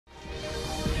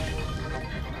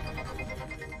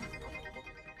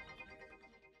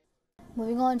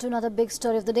Moving on to another big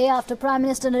story of the day. After Prime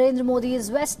Minister Narendra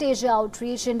Modi's West Asia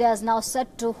outreach, India is now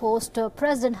set to host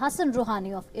President Hassan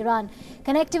Rouhani of Iran.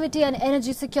 Connectivity and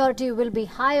energy security will be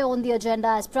high on the agenda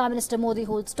as Prime Minister Modi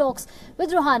holds talks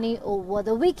with Rouhani over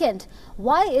the weekend.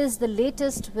 Why is the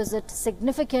latest visit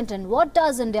significant and what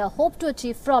does India hope to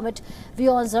achieve from it?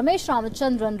 WION's Ramesh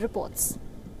Ramachandran reports.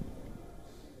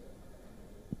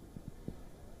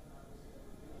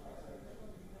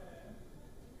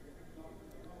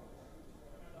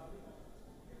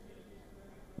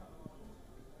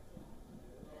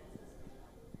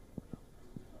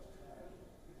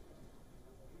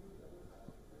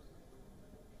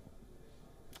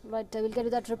 Right, we'll get to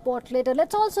that report later.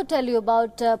 Let's also tell you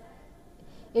about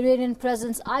Iranian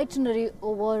president's itinerary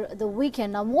over the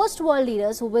weekend. Now, most world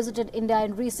leaders who visited India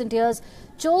in recent years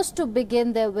chose to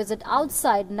begin their visit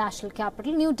outside national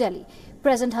capital, New Delhi.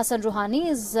 President Hassan Rouhani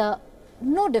is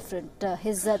no different.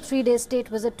 His 3-day state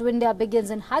visit to India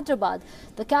begins in Hyderabad,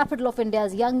 the capital of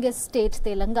India's youngest state,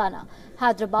 Telangana.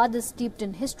 Hyderabad is steeped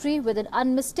in history with an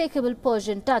unmistakable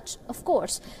Persian touch, of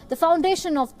course. The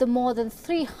foundation of the more than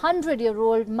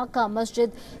 300-year-old Makkah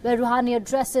Masjid, where Rouhani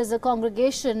addresses a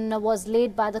congregation, was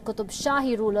laid by the Qutb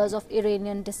Shahi rulers of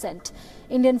Iranian descent.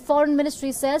 Indian Foreign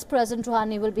Ministry says President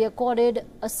Rouhani will be accorded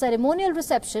a ceremonial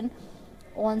reception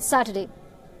on Saturday.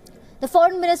 The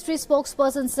Foreign Ministry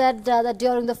spokesperson said that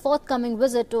during the forthcoming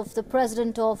visit of the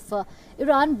President of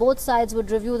Iran, both sides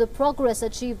would review the progress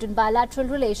achieved in bilateral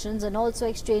relations and also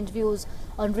exchange views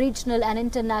on regional and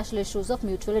international issues of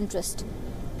mutual interest.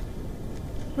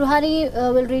 Rouhani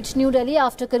will reach New Delhi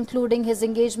after concluding his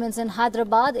engagements in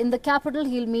Hyderabad. In the capital,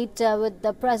 he'll meet with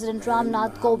the President Ram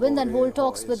Nath Kovind and hold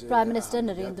talks with Prime Minister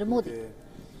Narendra Modi.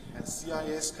 And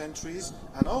CIS countries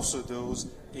and also those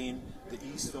in the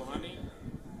East.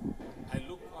 I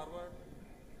look forward.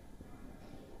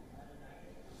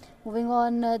 Moving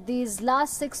on, these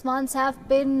last 6 months have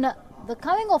been the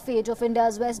coming of age of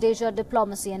India's West Asia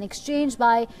diplomacy, an exchange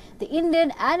by the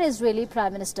Indian and Israeli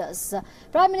Prime Ministers.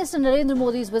 Prime Minister Narendra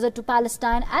Modi's visit to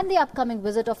Palestine and the upcoming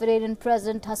visit of Iranian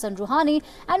President Hassan Rouhani,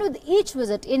 and with each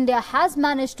visit, India has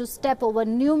managed to step over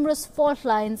numerous fault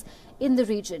lines in the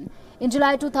region. In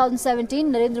July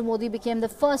 2017, Narendra Modi became the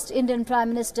first Indian Prime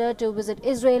Minister to visit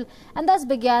Israel and thus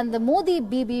began the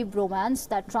Modi-Bibi bromance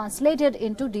that translated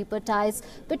into deeper ties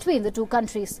between the two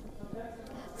countries.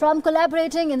 From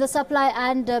collaborating in the supply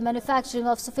and manufacturing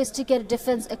of sophisticated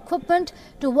defense equipment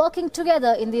to working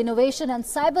together in the innovation and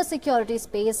cybersecurity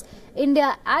space,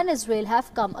 India and Israel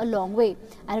have come a long way.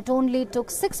 And it only took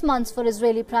 6 months for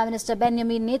Israeli Prime Minister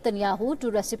Benjamin Netanyahu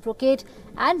to reciprocate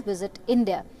and visit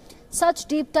India. Such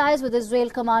deep ties with Israel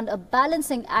command a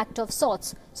balancing act of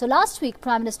sorts. So last week,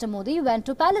 Prime Minister Modi went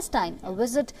to Palestine. A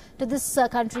visit to this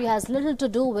country has little to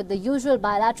do with the usual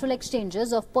bilateral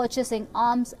exchanges of purchasing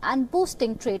arms and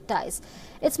boosting trade ties.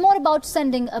 It's more about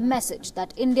sending a message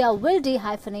that India will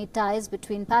dehyphenate ties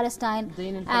between Palestine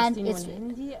and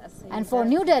Israel. And for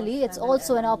New Delhi, it's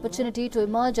also an opportunity to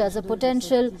emerge as a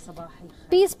potential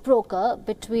peace broker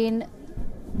between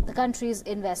the countries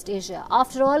in West Asia.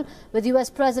 After all, with US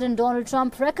President Donald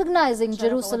Trump recognizing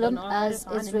Jerusalem as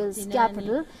Israel's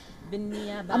capital,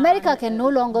 America can no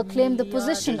longer claim the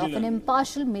position of an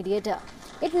impartial mediator.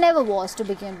 It never was to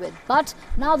begin with, but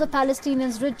now the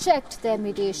Palestinians reject their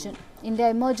mediation. India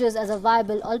emerges as a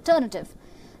viable alternative.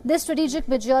 This strategic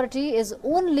majority is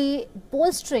only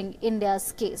bolstering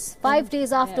India's case. 5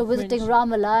 days after visiting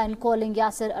Ramallah and calling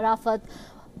Yasser Arafat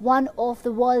one of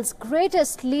the world's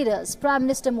greatest leaders, Prime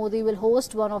Minister Modi will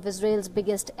host one of Israel's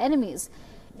biggest enemies,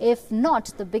 if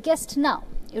not the biggest now,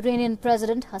 Iranian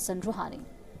President Hassan Rouhani.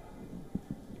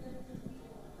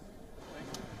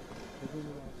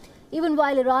 Even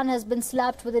while Iran has been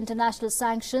slapped with international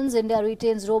sanctions, India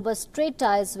retains robust trade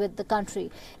ties with the country.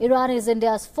 Iran is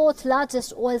India's 4th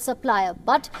largest oil supplier,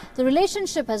 but the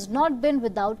relationship has not been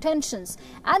without tensions.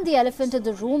 And the elephant in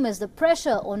the room is the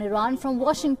pressure on Iran from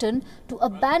Washington to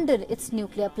abandon its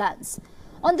nuclear plans.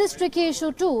 On this tricky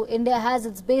issue too, India has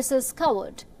its bases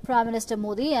covered. Prime Minister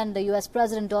Modi and the US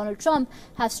President Donald Trump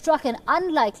have struck an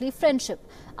unlikely friendship.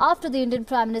 After the Indian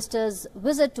Prime Minister's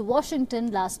visit to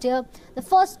Washington last year, the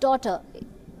first daughter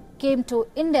came to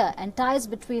India and ties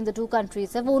between the two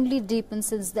countries have only deepened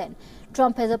since then.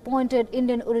 Trump has appointed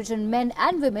Indian-origin men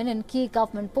and women in key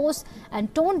government posts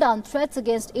and toned down threats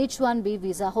against H-1B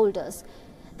visa holders.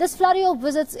 This flurry of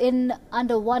visits in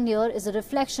under 1 year is a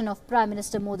reflection of Prime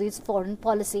Minister Modi's foreign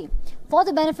policy. For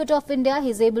the benefit of India, he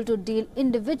is able to deal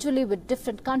individually with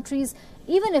different countries,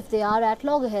 even if they are at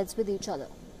loggerheads with each other.